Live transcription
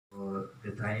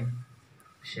time,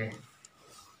 Sheikh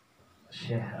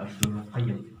Abdul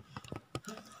Qayyum.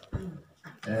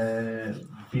 Uh,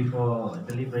 Before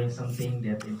delivering something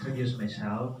that introduce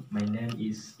myself, my name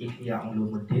is Ihya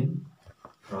Ulumuddin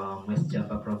from West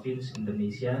Java Province,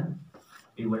 Indonesia.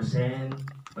 We were sent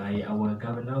by our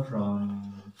governor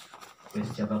from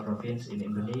West Java Province in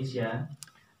Indonesia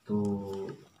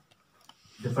to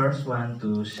the first one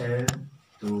to share,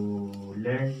 to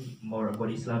learn more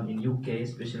about Islam in UK,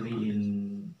 especially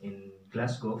in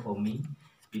Glasgow for me,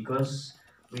 because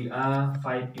we are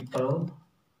 5 people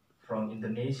from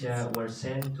Indonesia were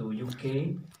sent to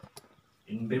UK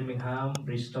in Birmingham,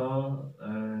 Bristol,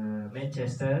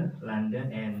 Manchester, London,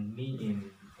 and me in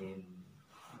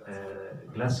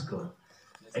Glasgow.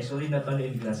 Actually, not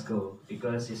only in Glasgow,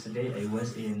 because yesterday I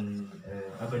was in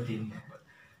Aberdeen.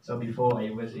 So before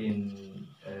I was in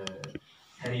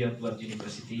Heriot-Watt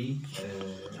University,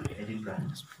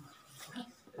 Edinburgh.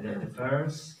 The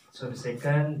first, so the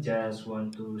second, just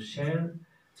want to share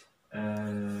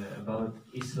about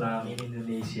Islam in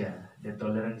Indonesia, the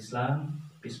tolerant Islam,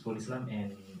 peaceful Islam,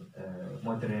 and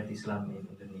moderate Islam in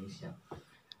Indonesia.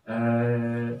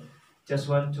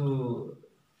 Just want to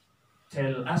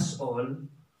tell us all,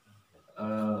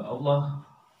 Allah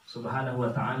Subhanahu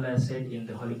wa Ta'ala said in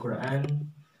the Holy Quran,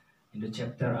 in the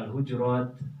chapter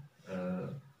Al-Hujurat,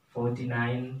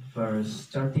 49 verse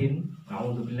 13,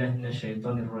 A'udhu billahi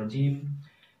minasyaitonir rajim.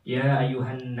 Ya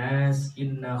ayuhan nas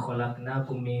inna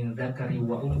khalaqnakum min dzakari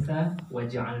wa untha wa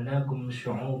ja'alnakum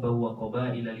syu'uban wa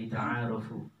qabaila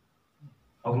lita'arafu.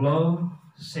 Allah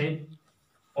said,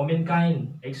 O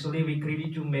mankind, actually we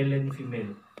created you male and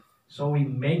female. So we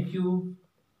make you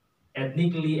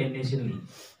ethnically and nationally.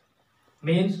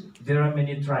 Means there are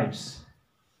many tribes.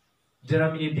 There are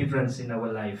many differences in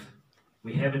our life.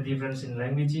 We have a difference in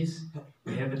languages.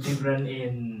 We have a difference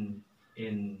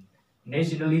in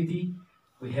nationality.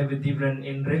 We have a difference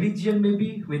in religion,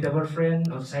 maybe with our friend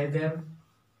outside there.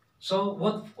 So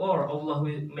what for Allah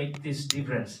will make this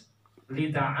difference?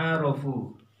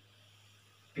 Lita'arafu.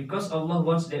 Because Allah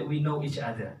wants that we know each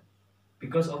other.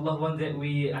 Because Allah wants that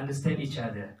we understand each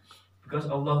other. Because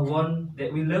Allah wants that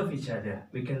we love each other.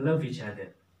 We can love each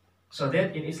other. So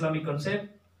that in Islamic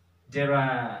concept, there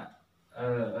are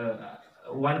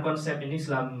one concept in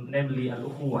Islam, namely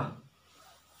al-ukhuwah.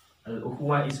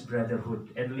 Al-ukhuwah is brotherhood.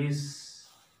 At least,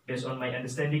 based on my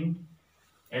understanding,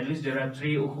 at least there are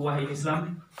 3 ukhuwah in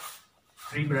Islam,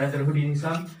 3 brotherhood in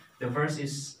Islam. The first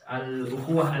is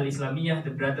al-ukhuwah al-islamiyah,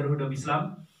 the brotherhood of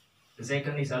Islam. The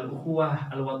second is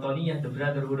al-ukhuwah al-wataniyah, the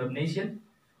brotherhood of nation.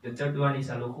 The third one is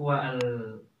al-ukhuwah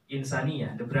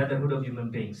al-insaniyah, the brotherhood of human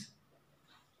beings.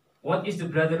 What is the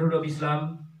brotherhood of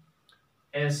Islam?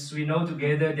 As we know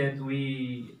together that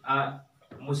we are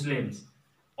Muslims.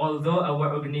 Although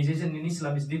our organization in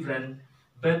Islam is different,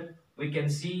 but we can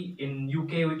see in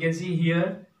UK, we can see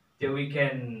here that we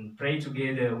can pray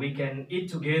together, we can eat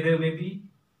together maybe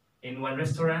in one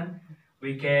restaurant,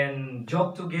 we can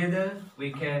jog together,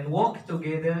 we can walk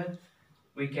together,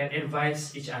 we can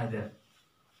advise each other.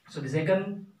 So the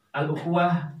second,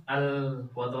 al-ukhuwah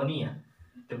al-wataniyah,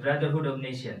 the brotherhood of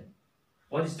nation.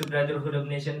 What is the brotherhood of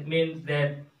nation? Means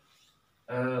that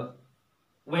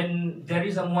when there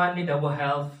is someone need our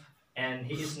help and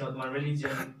he is not one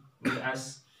religion with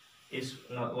us, is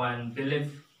not one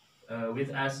belief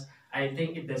with us, I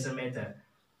think it doesn't matter.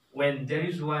 When there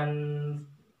is one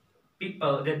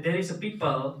people, that there is a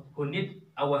people who need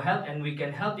our help and we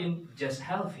can help him, just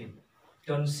help him.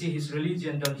 Don't see his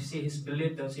religion, don't see his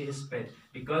belief, don't see his faith,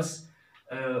 because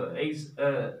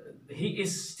he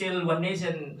is still one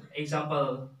nation,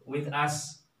 example, with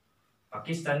us,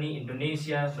 Pakistani,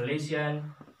 Indonesia,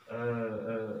 Malaysian,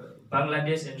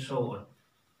 Bangladesh, and so on.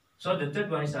 So the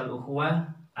third one is al-ukhuwah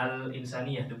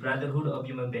al-insaniyah, the brotherhood of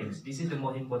human beings. This is the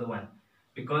most important one,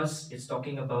 because it's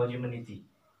talking about humanity.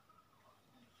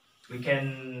 We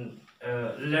can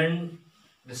learn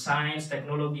the science,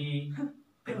 technology,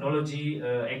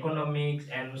 economics,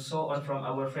 and so on from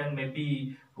our friend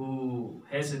maybe who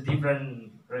has a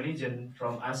different religion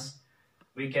from us.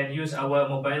 We can use our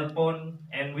mobile phone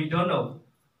and we don't know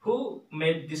who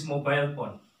made this mobile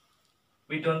phone.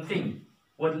 We don't think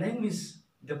what language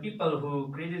the people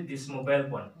who created this mobile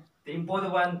phone. The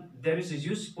important one, there is a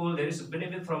useful, there is a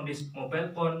benefit from this mobile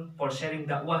phone for sharing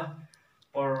dakwah,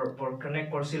 for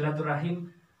connect, for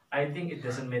silaturahim. I think it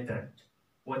doesn't matter,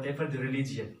 whatever the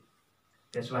religion.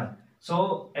 That's one.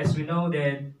 So as we know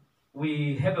that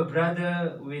we have a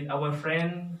brother with our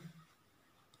friend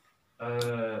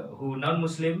who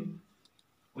non-Muslim,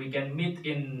 we can meet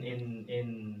in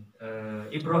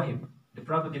Ibrahim, the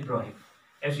Prophet Ibrahim.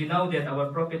 As we know that our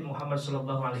Prophet Muhammad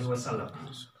sallallahu alaihi wasallam,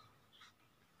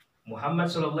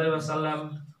 Muhammad sallallahu alaihi wasallam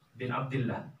bin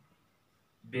Abdullah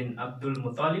bin Abdul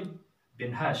Muttalib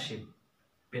bin Hashim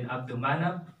bin Abdul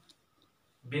Manab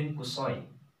bin Qusay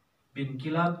bin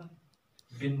Kilab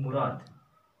bin Murad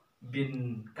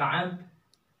bin Ka'ab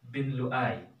bin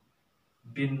Lu'ay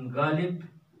bin Ghalib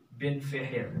bin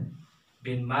Fihir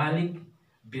bin Malik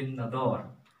bin Nador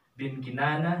bin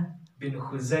Kinana bin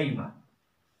Khuzaimah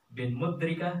bin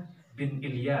Mudrika bin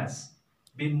Ilyas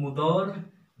bin Mudor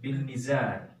bin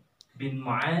Nizar bin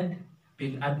Mu'ad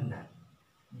bin Adnan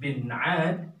bin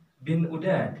Ad bin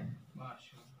Udad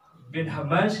bin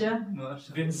Hamasya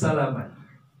bin Salaman,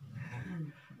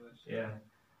 yeah,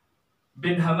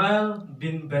 bin Hamal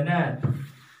bin Banat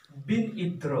bin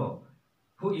Idro.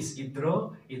 Who is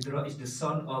Idro? Idro is the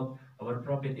son of our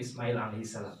Prophet Ismail alaihi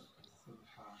salam.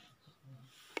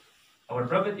 Our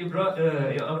Prophet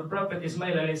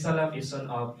Ismail alayhi salam is son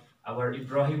of our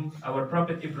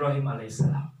Prophet Ibrahim alayhi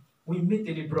salam. We meet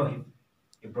in Ibrahim.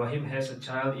 Ibrahim has a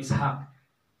child Ishaq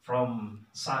from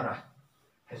Sarah,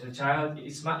 has a child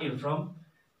Ismail from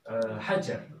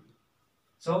Hajar.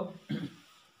 So,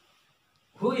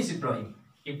 who is Ibrahim?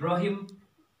 Ibrahim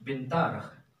bin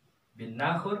Tarah, bin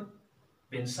Nahur,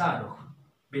 bin Saruh,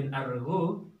 bin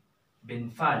Arhu, bin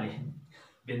Faleh,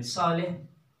 bin Saleh,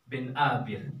 bin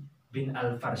Abir, bin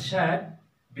Al-Farshad,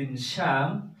 bin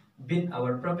Sham, bin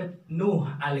our Prophet Nuh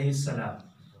alayhi salam.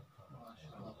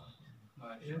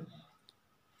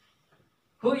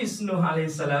 Who is Nuh alayhi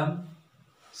salam?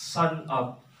 Son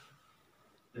of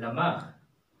Lamah,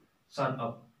 son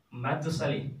of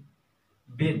Matusalih,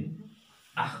 bin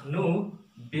Ahnu,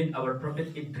 bin our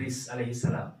Prophet Idris alayhi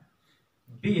salam,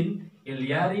 bin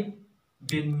Ilyarib,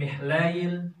 bin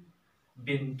Mihlail,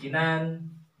 bin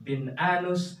Kinan, bin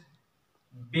Anus,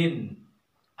 bin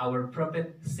our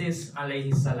Prophet Sis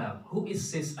alayhi salam. Who is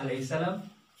Sis alayhi salam?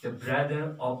 The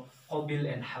brother of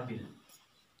Qabil and Habil.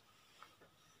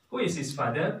 Who is his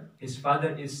father? His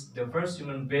father is the first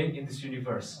human being in this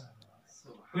universe.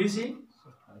 Who is he?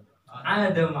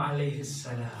 Adam alayhi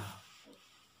salam.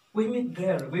 We meet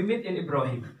there. We meet in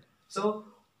Ibrahim. So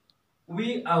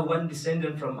we are one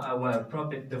descendant from our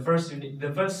prophet, the first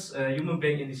human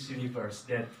being in this universe,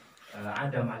 that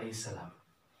Adam alayhi salam.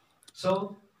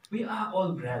 So we are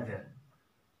all brother.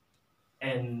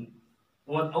 And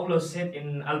what Allah said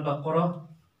in Al-Baqarah,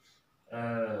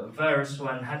 verse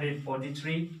 143,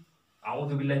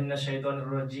 A'udhu billahi minasyaitonir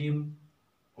rajim,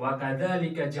 wa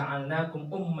kadzalika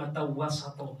ja'alnakum ummatan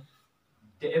wasata.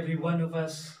 That every one of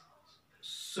us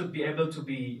should be able to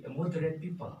be a moderate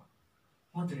people.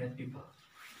 Moderate people.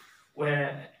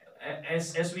 Where,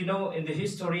 as we know in the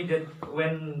history, that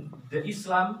when the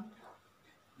Islam,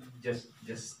 just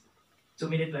 2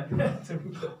 minutes left.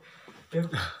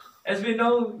 As we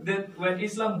know that when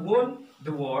Islam won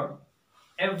the war,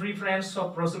 every friend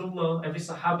of Rasulullah, every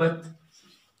Sahabat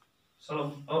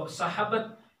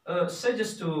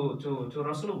suggests to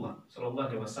Rasulullah sallallahu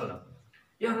alaihi wasallam,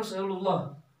 Ya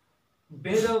Rasulullah,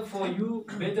 better for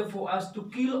us to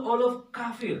kill all of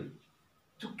kafir,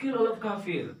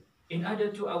 in order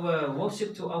to our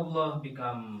worship to Allah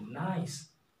become nice,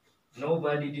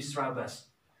 nobody disturb us.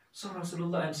 So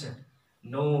Rasulullah answered,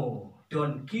 no,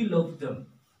 don't kill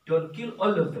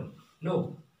all of them,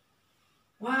 no.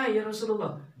 Why, Ya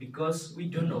Rasulullah? Because we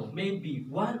don't know, maybe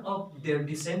one of their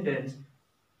descendants,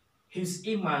 his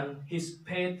iman, his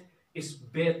faith is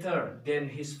better than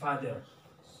his father.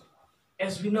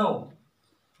 As we know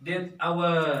that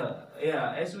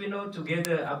as we know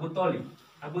together, Abu Talib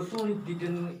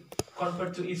didn't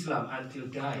convert to Islam until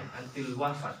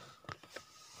wafat.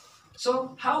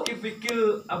 So how if we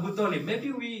kill Abu Talib?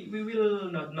 Maybe we will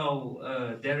not know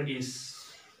there is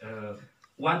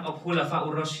one of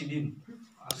Khulafa'ur Rashidin,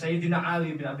 Sayyidina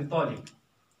Ali bin Abi Talib.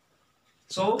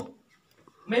 So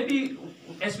maybe,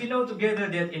 as we know together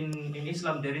that in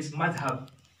Islam there is madhab,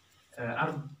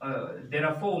 there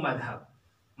are 4 madhab: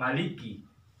 Maliki,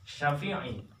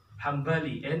 Shafi'i,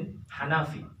 Hanbali, and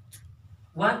Hanafi.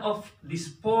 One of these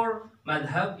 4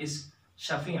 madhab is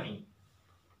Shafi'i.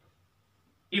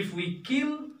 If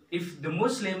the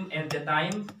Muslim at the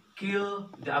time kill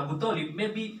the Abu Talib,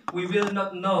 maybe we will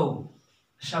not know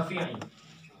Shafi'i.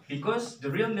 Because the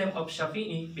real name of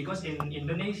Shafi'i, because in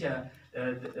Indonesia,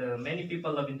 many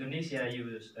people of Indonesia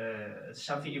use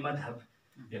Shafi'i madhab.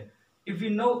 Yeah. If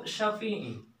you know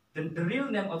Shafi'i, then the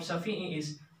real name of Shafi'i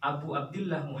is Abu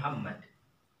Abdullah Muhammad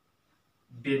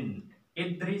bin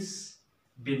Idris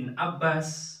bin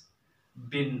Abbas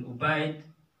bin Ubaid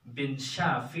bin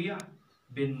Shafi'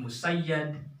 bin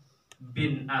Musayyad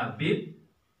bin Abid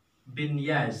bin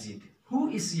Yazid. Who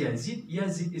is Yazid?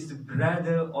 Yazid is the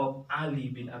brother of Ali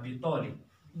bin Abi Talib.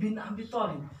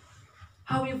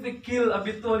 How if we kill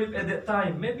Abi Talib at that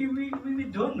time? Maybe we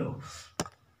don't know.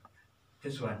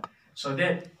 This one. So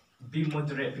that be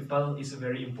moderate people is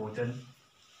very important.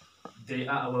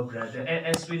 They are our brother.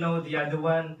 As we know, the other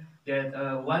one that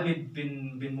Walid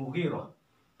bin Mughirah.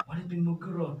 Walid bin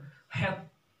Mughirah had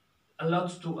a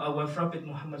lot to our Prophet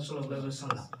Muhammad sallallahu alaihi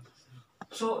wasallam.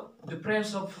 So the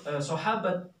prayers of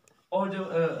Sahabat or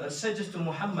the suggest to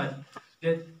Muhammad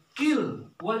that kill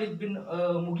Walid bin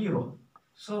Mughirah.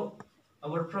 So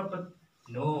our Prophet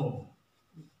no,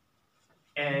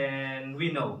 and we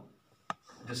know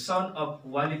the son of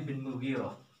Walid bin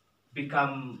Mughirah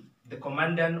become the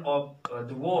commandant of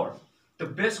the war, the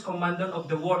best commandant of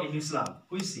the war in Islam.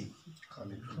 Who is he?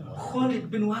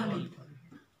 Khalid bin Walid.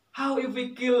 How if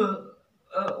we kill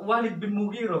Walid bin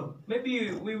Mughirah? Maybe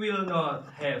we will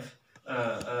not have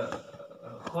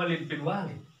Khalid bin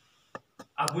Walid.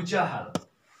 Abu Jahal,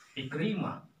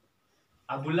 Ikrimah,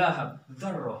 Abu Lahab,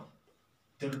 Dharrah,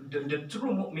 the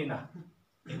true mu'minah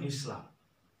in Islam.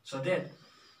 So that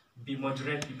be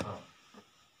moderate people.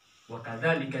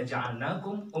 وَكَذَلِكَ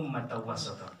جَعَلْنَاكُمْ أُمَّةً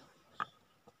وَسَطًا.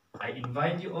 I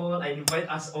invite you all, I invite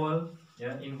us all,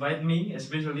 yeah, invite me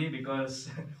especially because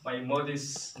my mouth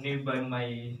is nearby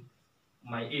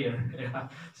my ear, yeah.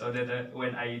 So that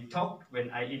when I talk, when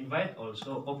I invite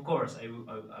also, of course,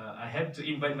 I have to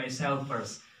invite myself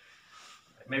first.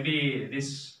 Maybe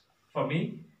this for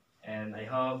me, and I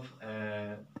hope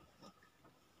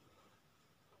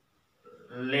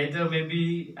later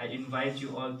maybe I invite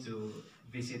you all to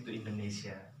visit to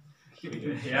Indonesia.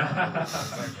 Yeah,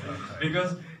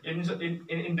 because in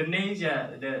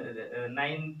Indonesia, the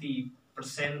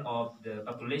 90% of the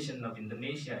population of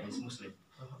Indonesia is Muslim.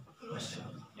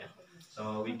 Yeah,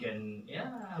 so we can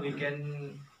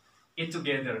eat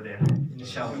together there,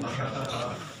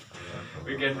 inshallah.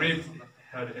 We can read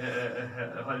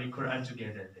Holy Quran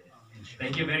together there.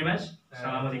 Thank you very much.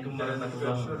 Assalamualaikum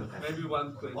warahmatullahi wabarakatuh. Maybe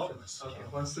one question.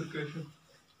 What's the question?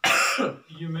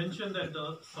 You mentioned that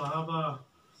the Sahaba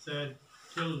said,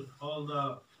 kill all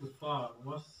the kuffar.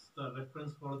 What's the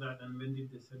reference for that and when did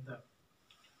they say that?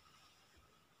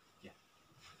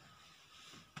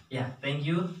 Yeah, thank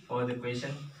you for the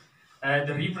question.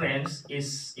 The reference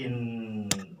is in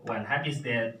one hadith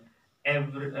that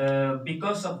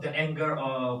because of the anger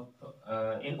of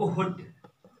in Uhud,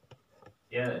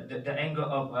 yeah, the anger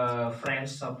of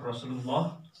friends of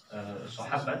Rasulullah,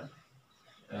 Sahabat,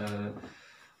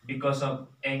 because of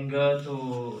anger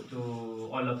to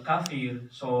all of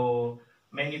kafir, so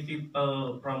many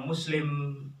people from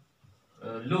Muslim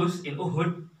lose in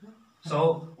Uhud.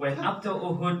 So when after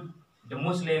Uhud the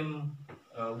Muslim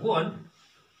won,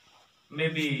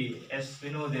 maybe as we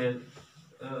know that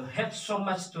had so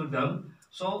much to them.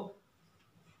 So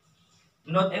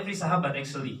not every sahabat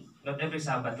actually, not every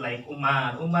sahabat like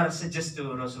Umar suggests to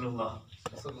Rasulullah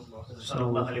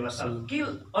Sallallahu Alaihi Wasallam,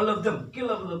 kill all of them, kill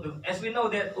all of them. As we know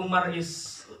that Umar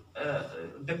is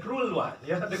the cruel one,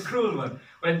 yeah, the cruel one.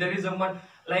 When there is a one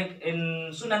like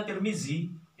in Sunan Tirmizi,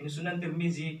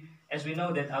 as we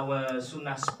know that our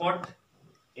Sunnah sport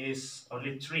is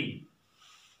only three: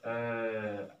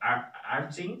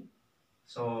 arching,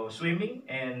 so swimming,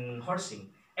 and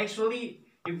horsing. Actually,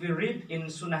 if we read in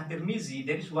Sunnah Tirmizi,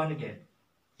 there is one again,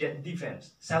 that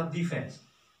defense, self-defense.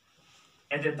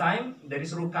 At the time, there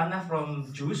is Rukana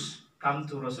from Jews come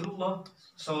to Rasulullah.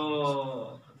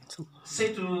 So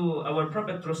say to our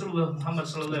Prophet Rasulullah Muhammad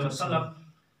sallallahu alaihi wasallam,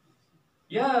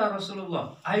 "Ya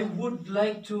Rasulullah, I would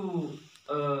like to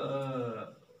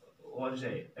what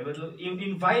say? I would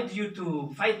invite you to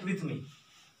fight with me."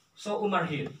 So Umar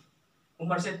here.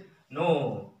 Umar said,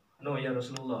 "No, Ya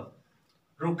Rasulullah.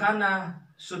 Rukana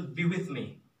should be with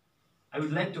me. I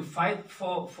would like to fight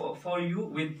for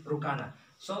you with Rukana."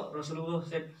 So Rasulullah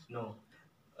said, "No,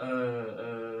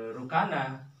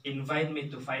 Rukana invite me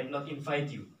to fight, not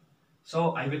invite you.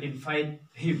 So I will invite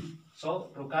him." So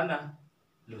Rukana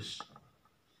lose.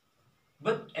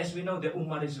 But as we know, the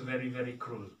Umar is very, very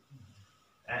cruel.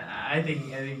 I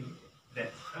think that.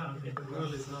 Okay,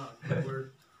 cruel is not the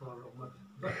word for Umar.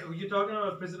 But you're talking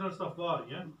about prisoners of war,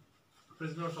 yeah?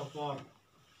 Prisoners of war.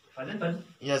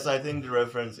 Yes, I think the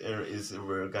reference here is in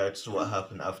regards to what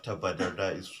happened after Badr.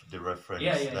 That is the reference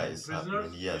that is prisoners?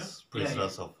 happening. Yes,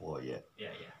 prisoners of war. Yeah.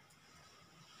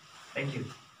 Thank you.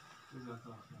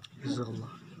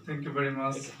 Thank you very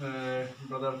much,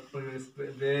 brother, for your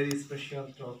very special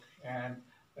talk and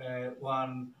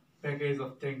one package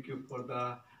of thank you for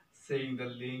the saying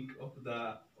the link of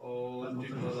the old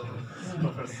people of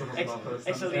Prophet Sallallahu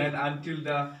Alaihi Wasallam and until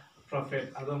the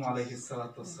Prophet Adam alayhi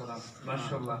salatu wasalam.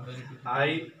 Mashallah.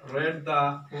 I read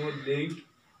the whole link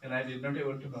and I did not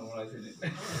able to memorize it.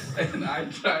 And I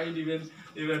tried even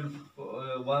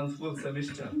one full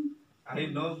semester. I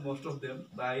know most of them,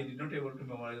 but I did not able to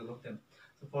memorize all of them.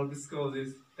 So for this cause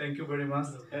is thank you very much.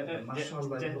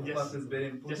 Mashallah, your class is very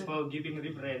important. Just for giving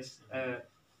reference,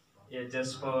 yeah,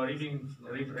 just for reading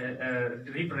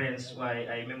reference why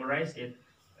I memorized it.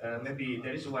 Maybe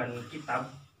there is one kitab,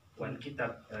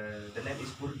 the name is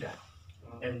Burda,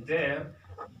 and there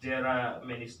are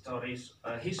many stories,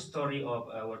 history of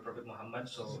our Prophet Muhammad,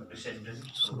 so descendant,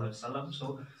 so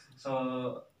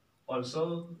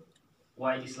also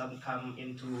why Islam come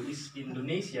into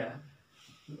Indonesia.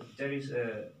 There is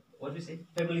a, what do you say,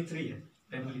 family tree,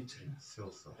 family tree.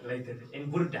 So. Later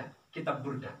in Burda, kitab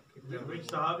Burda. Which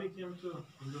Sahabi came to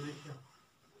Indonesia?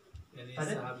 Any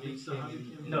Pardon?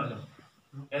 Sahabi No.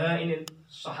 In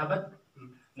Sahabat,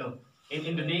 no. In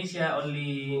Indonesia,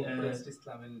 only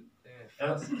Islam in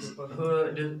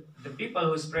the people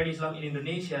who spread Islam in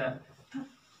Indonesia.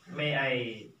 May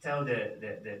I tell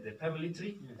the family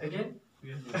tree again?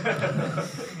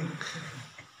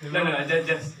 No,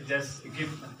 just give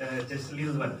just a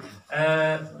little one.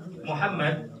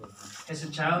 Muhammad has a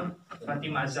child,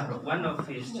 Fatima Az-Zahra. One of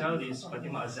his child is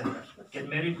Fatima Az-Zahra. Get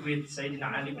married with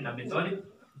Sayyidina Ali bin Abi Talib.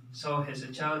 So has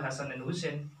a child, Hassan and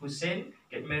Hussein. Hussein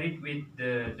get married with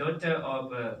the daughter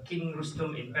of King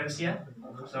Rustum in Persia.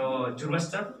 So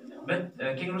Zoroaster. But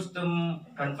King Rustum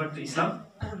converted to Islam.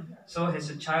 So has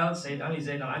a child, Sayyid Ali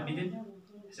Zain al-Abidin.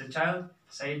 Has a child,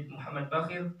 Sayyid Muhammad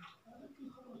Baqir.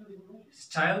 His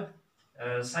child,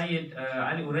 Sayyid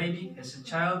Ali Uraidi has a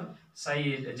child,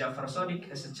 Sayyid Jafar Sadiq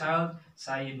has a child,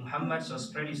 Sayyid Muhammad, so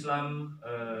spread Islam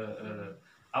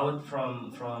out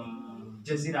from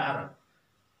Jazira Arab.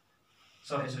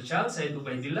 So has a child, Sayyid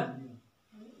Ubaidillah,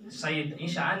 Sayyid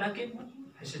Isha Anakib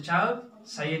has a child,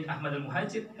 Sayyid Ahmad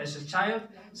al-Muhajir has a child,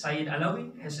 Sayyid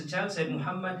Alawi has a child, Sayyid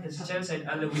Muhammad has a child, Sayyid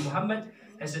Alawi Muhammad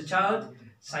has a child,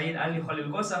 Sayyid Ali Khalil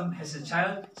Qasam has a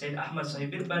child, Sayyid Ahmad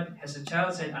Sahib Birbad has a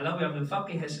child, Sayyid Alawi Abdul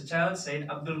Faqih has a child, Sayyid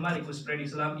Abdul Malik who spread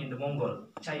Islam in the Mongol,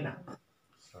 China.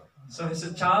 So has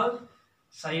a child,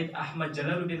 Sayyid Ahmad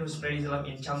Jalaluddin who spread Islam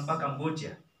in Champa,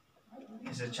 Cambodia.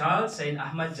 Has a child, Sayyid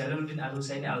Ahmad Jalaluddin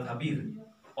Al-Husaini Al-Kabir,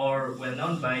 or well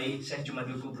known by Sheikh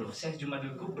Jumadil Kubro. Sheikh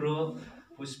Jumadil Kubro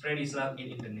who spread Islam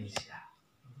in Indonesia.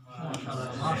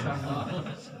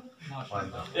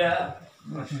 Yeah.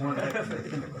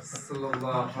 صلى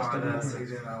الله على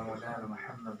سيدنا مولانا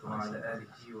محمد وعلى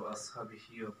آله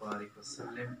وأصحابه وبارك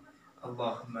وسلم.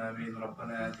 اللهم آمين.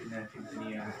 ربنا آتنا في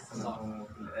الدنيا حسنة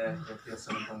وفي الآخرة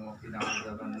حسنة وقنا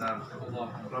عذاب النار.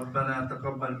 ربنا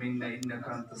تقبل منا إنك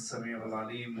أنت السميع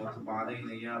العليم وتب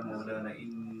علينا يا مولانا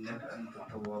إنك أنت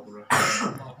التواب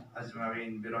الرحيم.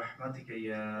 أجمعين برحمتك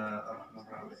يا أرحم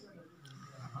الراحمين.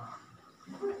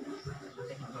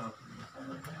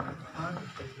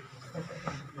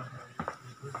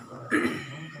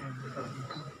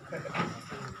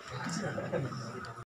 Thank you.